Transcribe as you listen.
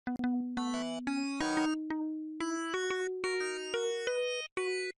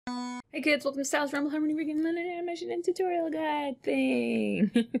Hey kids, welcome to Stylus Rumble Harmony Rigging Animation and Tutorial Guide thing.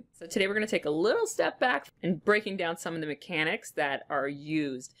 So today we're going to take a little step back and breaking down some of the mechanics that are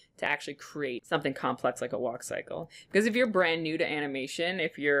used to actually create something complex like a walk cycle. Because if you're brand new to animation,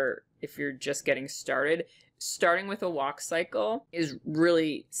 if you're just getting started, starting with a walk cycle is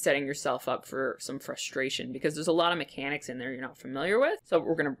really setting yourself up for some frustration because there's a lot of mechanics in there you're not familiar with. So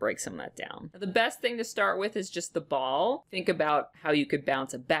we're going to break some of that down. Now, the best thing to start with is just the ball. Think about how you could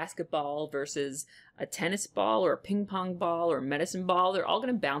bounce a basketball versus a tennis ball or a ping pong ball or a medicine ball. They're all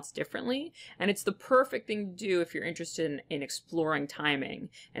going to bounce differently. And it's the perfect thing to do if you're interested in exploring timing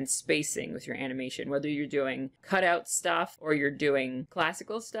and spacing with your animation, whether you're doing cutout stuff or you're doing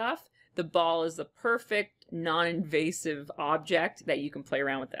classical stuff. The ball is the perfect non-invasive object that you can play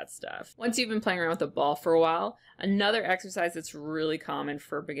around with that stuff. Once you've been playing around with the ball for a while, another exercise that's really common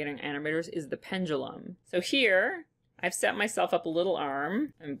for beginning animators is the pendulum. So here, I've set myself up a little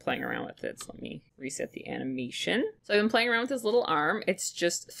arm. I'm playing around with it, so let me reset the animation. So I've been playing around with this little arm. It's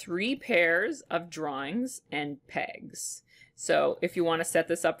just 3 pairs of drawings and pegs. So if you want to set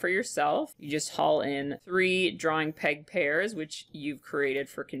this up for yourself, you just haul in 3 drawing peg pairs, which you've created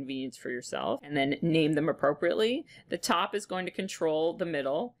for convenience for yourself, and then name them appropriately. The top is going to control the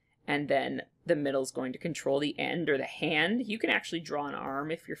middle, and then the middle is going to control the end or the hand. You can actually draw an arm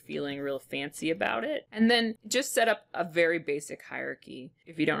if you're feeling real fancy about it. And then just set up a very basic hierarchy.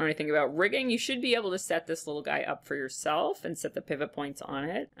 If you don't know anything about rigging, you should be able to set this little guy up for yourself and set the pivot points on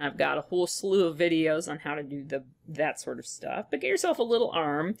it. I've got a whole slew of videos on how to do that sort of stuff. But get yourself a little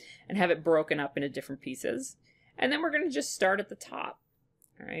arm and have it broken up into different pieces. And then we're going to just start at the top.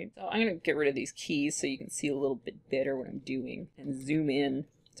 All right, so I'm going to get rid of these keys so you can see a little bit better what I'm doing and zoom in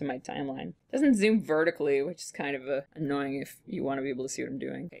to my timeline. It doesn't zoom vertically, which is kind of annoying if you want to be able to see what I'm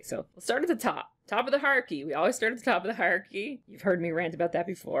doing. Okay, so we'll start at the top. Top of the hierarchy. We always start at the top of the hierarchy. You've heard me rant about that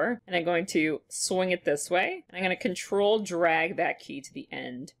before. And I'm going to swing it this way. And I'm going to control drag that key to the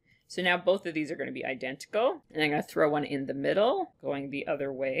end. So now both of these are going to be identical. And I'm going to throw one in the middle, going the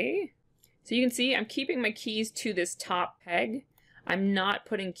other way. So you can see I'm keeping my keys to this top peg. I'm not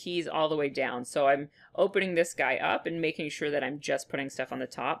putting keys all the way down. So I'm opening this guy up and making sure that I'm just putting stuff on the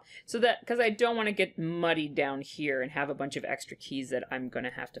top. So that, because I don't want to get muddied down here and have a bunch of extra keys that I'm going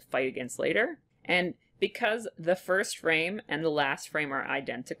to have to fight against later. And because the first frame and the last frame are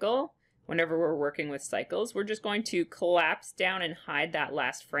identical, whenever we're working with cycles, we're just going to collapse down and hide that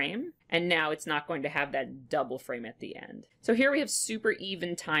last frame. And now it's not going to have that double frame at the end. So here we have super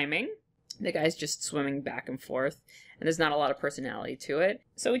even timing. The guy's just swimming back and forth, and there's not a lot of personality to it.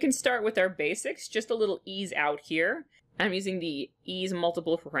 So we can start with our basics, just a little ease out here. I'm using the ease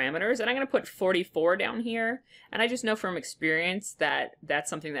multiple parameters, and I'm going to put 44 down here. And I just know from experience that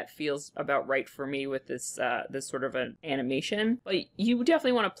that's something that feels about right for me with this this sort of an animation. But you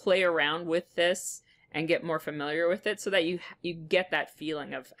definitely want to play around with this and get more familiar with it so that you get that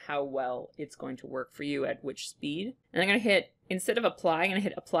feeling of how well it's going to work for you at which speed. And I'm going to hit, instead of apply, I'm going to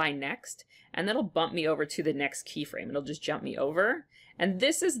hit apply next, and that'll bump me over to the next keyframe. It'll just jump me over. And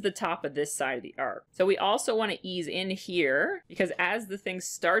this is the top of this side of the arc. So we also want to ease in here because as the thing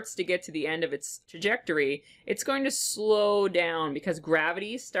starts to get to the end of its trajectory, it's going to slow down because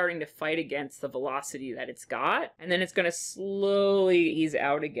gravity is starting to fight against the velocity that it's got. And then it's going to slowly ease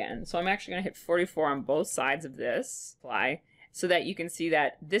out again. So I'm actually going to hit 44 on both sides of this, apply, so that you can see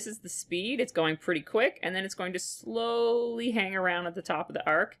that this is the speed. It's going pretty quick, and then it's going to slowly hang around at the top of the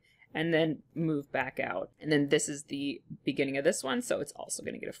arc and then move back out. And then this is the beginning of this one, so it's also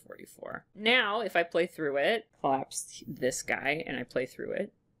going to get a 44. Now, if I play through it, collapse this guy, and I play through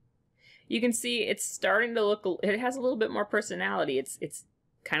it, you can see it's starting to look, it has a little bit more personality. It's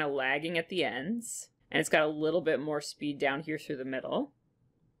kind of lagging at the ends, and it's got a little bit more speed down here through the middle.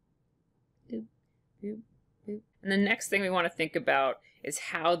 Boop, boop. And the next thing we want to think about is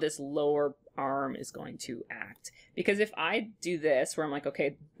how this lower arm is going to act. Because if I do this, where I'm like,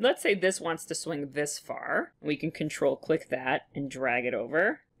 okay, let's say this wants to swing this far, we can control click that and drag it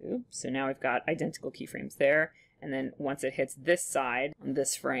over. Oops, so now I've got identical keyframes there. And then once it hits this side on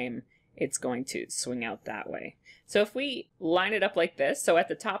this frame, it's going to swing out that way. So if we line it up like this, so at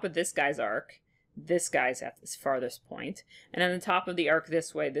the top of this guy's arc, this guy's at its farthest point, and on the top of the arc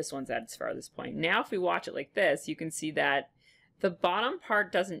this way, this one's at its farthest point. Now if we watch it like this, you can see that the bottom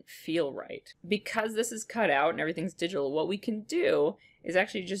part doesn't feel right. Because this is cut out and everything's digital, what we can do is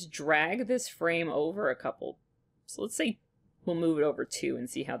actually just drag this frame over a couple. So let's say we'll move it over 2 and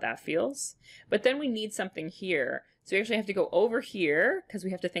see how that feels. But then we need something here. So we actually have to go over here, because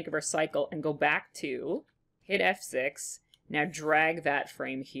we have to think of our cycle, and go back to, hit F6, Now drag that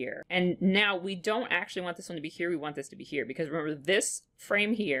frame here. And now we don't actually want this one to be here, we want this to be here, because remember this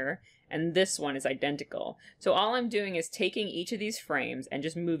frame here and this one is identical. So all I'm doing is taking each of these frames and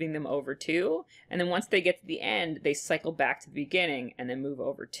just moving them over 2, and then once they get to the end, they cycle back to the beginning and then move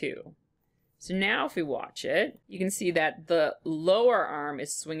over 2. So now if we watch it, you can see that the lower arm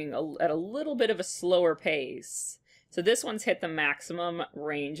is swinging at a little bit of a slower pace. So this one's hit the maximum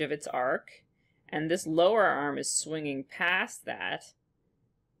range of its arc, and this lower arm is swinging past that,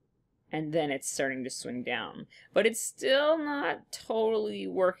 and then it's starting to swing down. But it's still not totally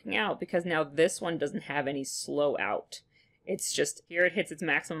working out because now this one doesn't have any slow out. It's just, here it hits its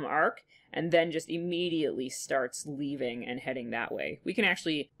maximum arc, and then just immediately starts leaving and heading that way. We can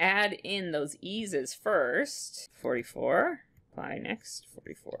actually add in those eases first. 44, apply next,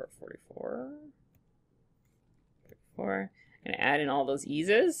 44, 44, 44. I'm gonna add in all those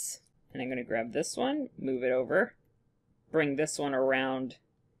eases, and I'm gonna grab this one, move it over, bring this one around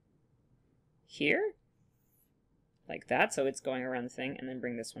here, like that, so it's going around the thing, and then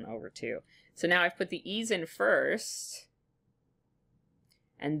bring this one over too. So now I've put the ease in first,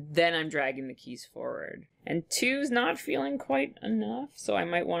 and then I'm dragging the keys forward. And 2's not feeling quite enough, so I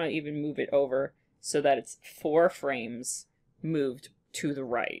might want to even move it over so that it's 4 frames moved to the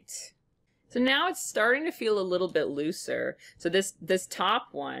right. So now it's starting to feel a little bit looser. So this top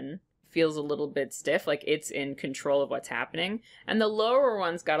one feels a little bit stiff, like it's in control of what's happening. And the lower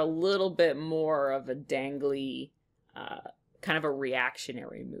one's got a little bit more of a dangly, kind of a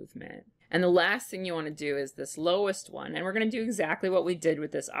reactionary movement. And the last thing you want to do is this lowest one. And we're going to do exactly what we did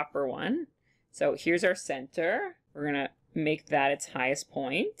with this upper one. So here's our center. We're going to make that its highest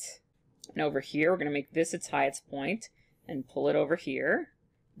point. And over here, we're going to make this its highest point and pull it over here.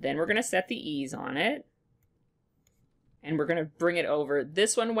 Then we're going to set the ease on it. And we're going to bring it over.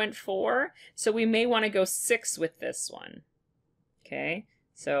 This one went 4, so we may want to go 6 with this one. Okay,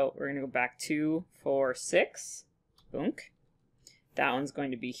 so we're going to go back 2, 4, 6. Boonk. That one's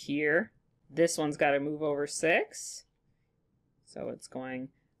going to be here. This one's got to move over 6. So it's going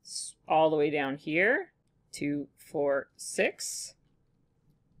all the way down here. 2, 4, 6.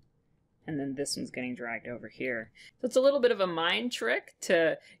 And then this one's getting dragged over here. So it's a little bit of a mind trick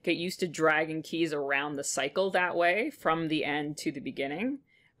to get used to dragging keys around the cycle that way from the end to the beginning.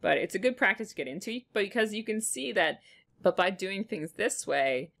 But it's a good practice to get into because you can see that, but by doing things this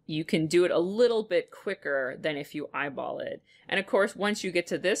way, you can do it a little bit quicker than if you eyeball it. And of course, once you get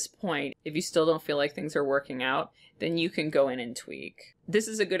to this point, if you still don't feel like things are working out, then you can go in and tweak. This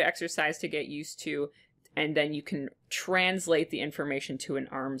is a good exercise to get used to, and then you can translate the information to an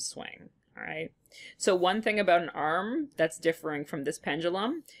arm swing. All right. So one thing about an arm that's differing from this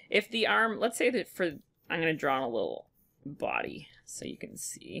pendulum, if the arm, let's say that I'm going to draw on a little body so you can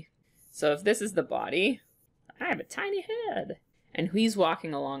see. So if this is the body, I have a tiny head, and he's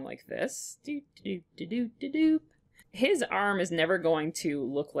walking along like this. His arm is never going to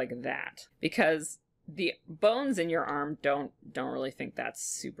look like that because the bones in your arm don't really think that's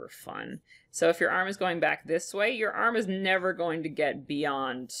super fun. So if your arm is going back this way, your arm is never going to get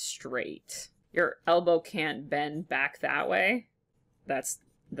beyond straight. Your elbow can't bend back that way. That's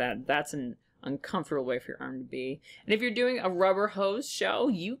an uncomfortable way for your arm to be. And if you're doing a rubber hose show,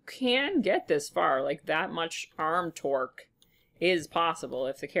 you can get this far. Like that much arm torque is possible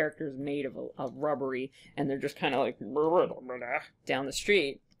if the character is made of rubbery and they're just kind of like down the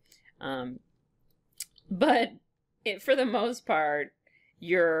street. But for the most part,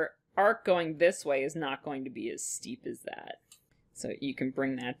 your arc going this way is not going to be as steep as that. So you can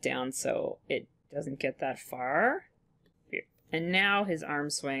bring that down so it doesn't get that far. Here. And now his arm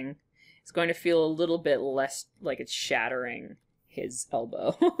swing is going to feel a little bit less like it's shattering his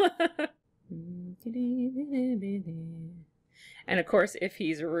elbow. And of course, if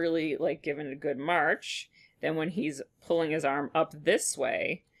he's really like given a good march, then when he's pulling his arm up this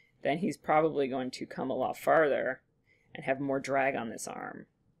way, then he's probably going to come a lot farther and have more drag on this arm.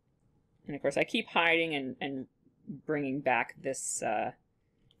 And of course, I keep hiding and bringing back this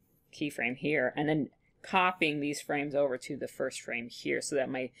keyframe here, and then copying these frames over to the first frame here so that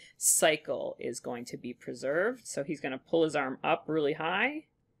my cycle is going to be preserved. So he's going to pull his arm up really high,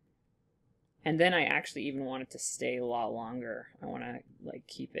 and then I actually even want it to stay a lot longer. I want to like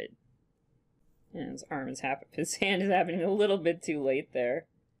keep it. And his hand is happening a little bit too late there.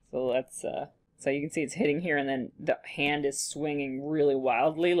 So let's, so you can see it's hitting here and then the hand is swinging really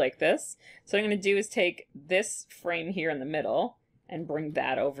wildly like this. So what I'm going to do is take this frame here in the middle and bring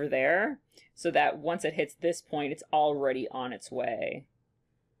that over there so that once it hits this point, it's already on its way.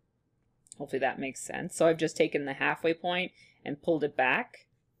 Hopefully that makes sense. So I've just taken the halfway point and pulled it back.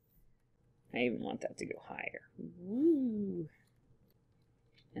 I even want that to go higher. Woo.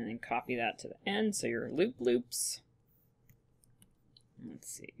 And then copy that to the end, so your loop loops.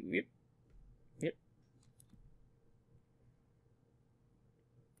 Let's see. Yep. Yep.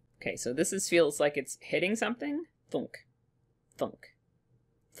 Okay, so this feels like it's hitting something. Thunk. Thunk.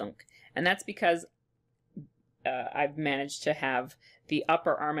 Thunk. And that's because I've managed to have the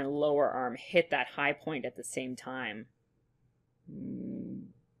upper arm and lower arm hit that high point at the same time. Boom.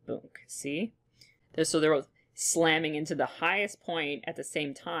 See? So they're both slamming into the highest point at the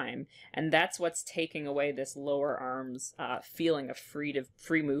same time, and that's what's taking away this lower arm's feeling of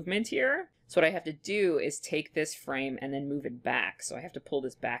free movement here. So what I have to do is take this frame and then move it back. So I have to pull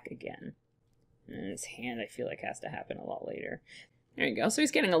this back again. And his hand, I feel like, has to happen a lot later. There you go. So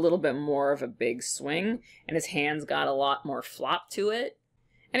he's getting a little bit more of a big swing, and his hand's got a lot more flop to it.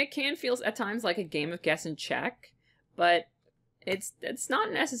 And it can feel at times like a game of guess and check, but it's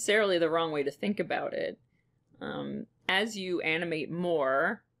not necessarily the wrong way to think about it. As you animate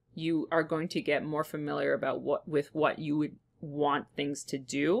more, you are going to get more familiar about what you would want things to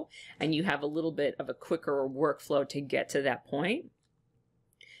do, and you have a little bit of a quicker workflow to get to that point.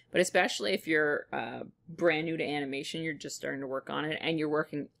 But especially if you're brand new to animation, you're just starting to work on it, and you're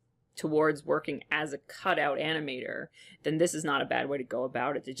working towards working as a cutout animator, then this is not a bad way to go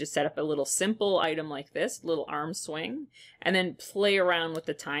about it. To just set up a little simple item like this, little arm swing, and then play around with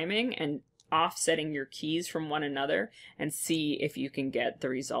the timing and offsetting your keys from one another and see if you can get the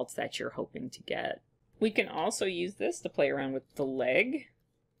results that you're hoping to get. We can also use this to play around with the leg.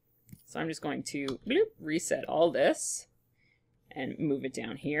 So I'm just going to reset all this and move it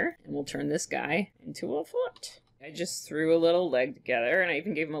down here, and we'll turn this guy into a foot. I just threw a little leg together, and I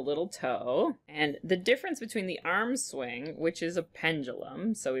even gave him a little toe. And the difference between the arm swing, which is a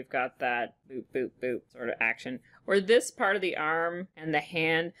pendulum, so we've got that boop, boop, boop sort of action, where this part of the arm and the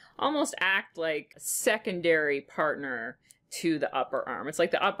hand almost act like a secondary partner to the upper arm. It's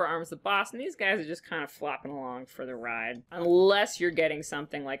like the upper arm's the boss, and these guys are just kind of flopping along for the ride. Unless you're getting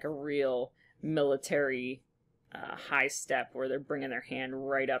something like a real military high step where they're bringing their hand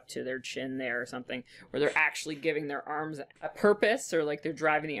right up to their chin there or something, where they're actually giving their arms a purpose, or like they're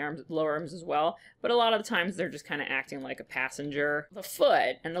driving the lower arms as well. But a lot of the times they're just kind of acting like a passenger. The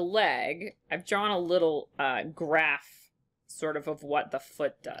foot and the leg, I've drawn a little graph sort of what the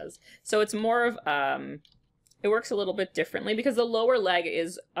foot does. So it's more of it works a little bit differently because the lower leg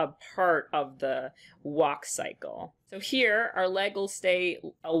is a part of the walk cycle. So here, our leg will stay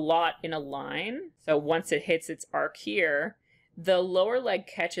a lot in a line. So once it hits its arc here, the lower leg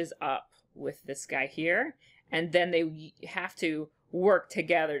catches up with this guy here, and then they have to work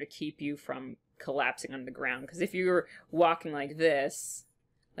together to keep you from collapsing on the ground. Because if you're walking like this,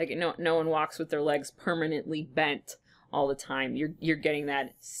 like no one walks with their legs permanently bent all the time. You're getting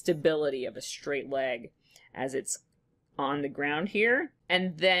that stability of a straight leg as it's on the ground here.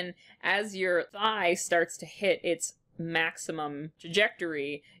 And then as your thigh starts to hit its maximum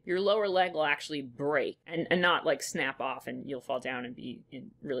trajectory, your lower leg will actually break and not like snap off and you'll fall down and be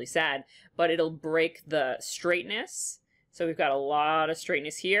really sad, but it'll break the straightness. So we've got a lot of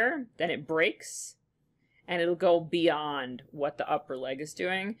straightness here, then it breaks and it'll go beyond what the upper leg is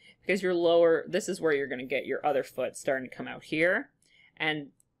doing, because your lower, this is where you're going to get your other foot starting to come out here, and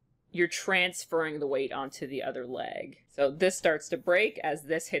you're transferring the weight onto the other leg. So this starts to break as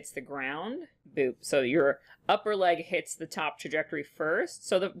this hits the ground. Boop. So your upper leg hits the top trajectory first.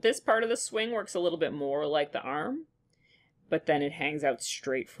 So this part of the swing works a little bit more like the arm, but then it hangs out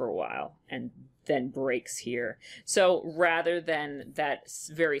straight for a while and then breaks here. So rather than that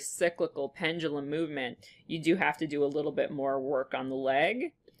very cyclical pendulum movement, you do have to do a little bit more work on the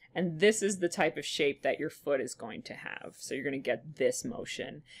leg. And this is the type of shape that your foot is going to have. So you're going to get this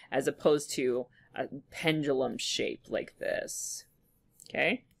motion as opposed to a pendulum shape like this.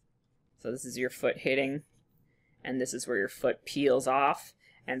 Okay? So this is your foot hitting, and this is where your foot peels off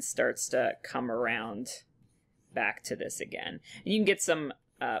and starts to come around back to this again. And you can get some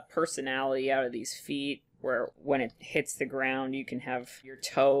personality out of these feet, where when it hits the ground, you can have your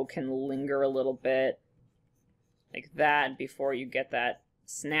toe can linger a little bit like that before you get that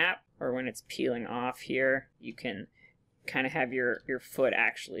snap, or when it's peeling off here, you can kind of have your foot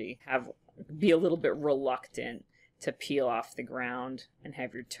actually be a little bit reluctant to peel off the ground and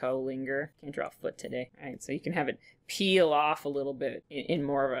have your toe linger. Can't draw a foot today. All right, so you can have it peel off a little bit in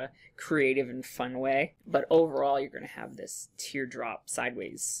more of a creative and fun way, but overall you're going to have this teardrop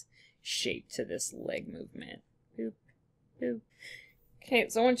sideways shape to this leg movement. Boop, boop. Okay,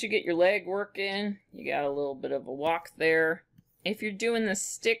 so once you get your leg working, you got a little bit of a walk there. If you're doing the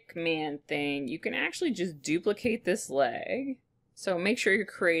stick man thing, you can actually just duplicate this leg. So make sure you're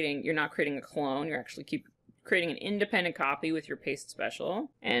not creating a clone, you're actually creating an independent copy with your paste special.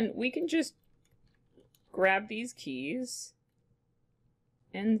 And we can just grab these keys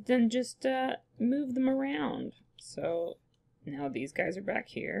and then just move them around. So now these guys are back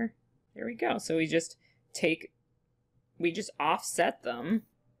here. There we go. So we just offset them.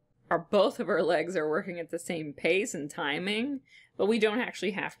 Both of our legs are working at the same pace and timing, but we don't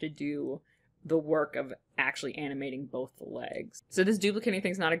actually have to do the work of actually animating both the legs. So this duplicating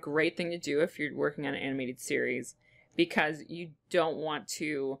thing is not a great thing to do if you're working on an animated series, because you don't want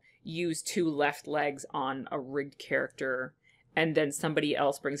to use 2 left legs on a rigged character and then somebody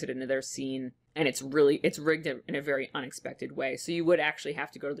else brings it into their scene and it's rigged in a very unexpected way. So you would actually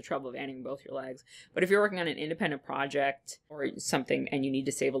have to go to the trouble of animating both your legs. But if you're working on an independent project or something and you need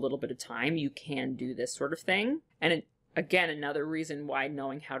to save a little bit of time, you can do this sort of thing. And again, another reason why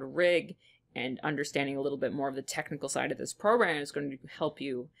knowing how to rig and understanding a little bit more of the technical side of this program is going to help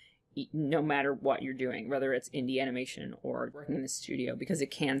you no matter what you're doing, whether it's indie animation or working in the studio, because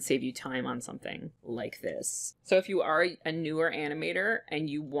it can save you time on something like this. So if you are a newer animator and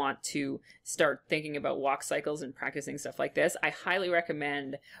you want to start thinking about walk cycles and practicing stuff like this, I highly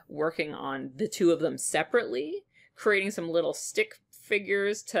recommend working on the 2 of them separately, creating some little stick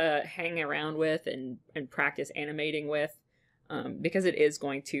figures to hang around with and practice animating with. Because it is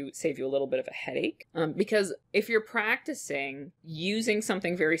going to save you a little bit of a headache. Because if you're practicing using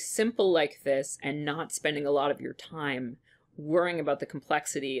something very simple like this and not spending a lot of your time worrying about the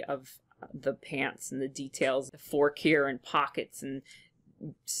complexity of the pants and the details, the fork here and pockets and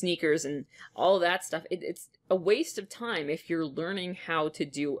sneakers and all that stuff, it's a waste of time if you're learning how to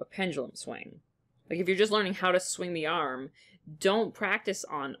do a pendulum swing. Like if you're just learning how to swing the arm, don't practice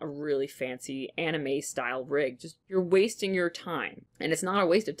on a really fancy anime style rig. You're wasting your time. And it's not a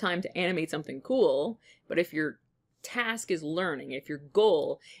waste of time to animate something cool, but if your task is learning, if your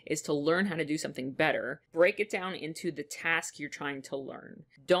goal is to learn how to do something better, break it down into the task you're trying to learn.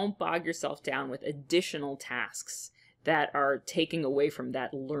 Don't bog yourself down with additional tasks that are taking away from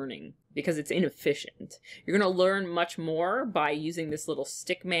that learning, because it's inefficient. You're going to learn much more by using this little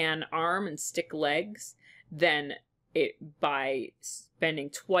stick man arm and stick legs than by spending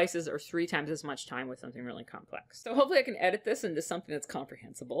twice or 3 times as much time with something really complex. So hopefully I can edit this into something that's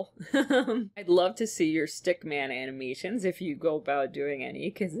comprehensible. I'd love to see your stickman animations if you go about doing any,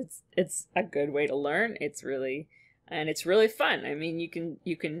 because it's a good way to learn. It's really fun. I mean,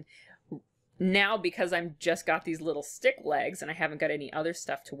 you can now, because I'm just got these little stick legs and I haven't got any other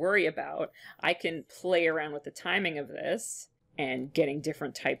stuff to worry about, I can play around with the timing of this and getting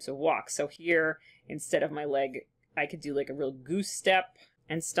different types of walks. So here, instead of my leg, I could do like a real goose step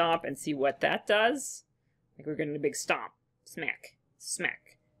and stomp and see what that does. Like we're getting a big stomp. Smack,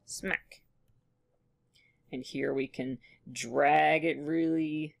 smack, smack. And here we can drag it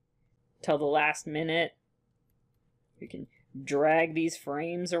really till the last minute. We can drag these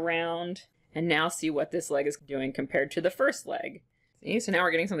frames around and now see what this leg is doing compared to the first leg. See, so now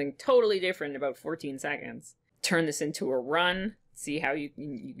we're getting something totally different in about 14 seconds. Turn this into a run. See how you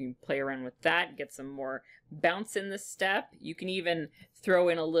can play around with that, get some more bounce in the step. You can even throw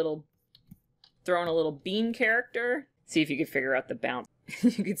in a little bean character. See if you can figure out the bounce.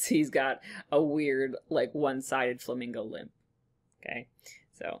 You can see he's got a weird, like, one-sided flamingo limp. Okay,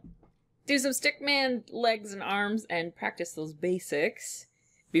 so do some stickman legs and arms and practice those basics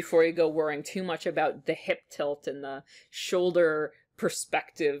before you go worrying too much about the hip tilt and the shoulder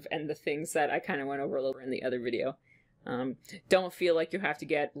perspective and the things that I kind of went over a little in the other video. Don't feel like you have to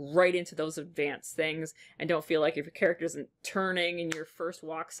get right into those advanced things, and don't feel like if your character isn't turning in your first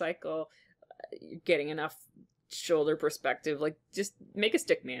walk cycle, you're getting enough shoulder perspective. Like, just make a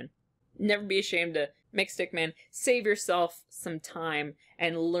stickman. Never be ashamed to make a stickman. Save yourself some time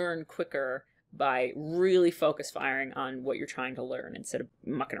and learn quicker by really focus firing on what you're trying to learn instead of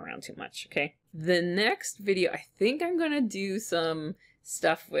mucking around too much, okay? The next video, I think I'm gonna do some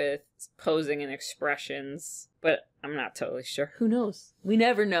stuff with posing and expressions, but I'm not totally sure. Who knows? We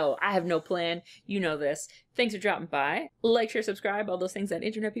never know. I have no plan. You know this. Thanks for dropping by. Like, share, subscribe, all those things that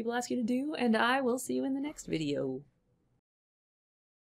internet people ask you to do, and I will see you in the next video.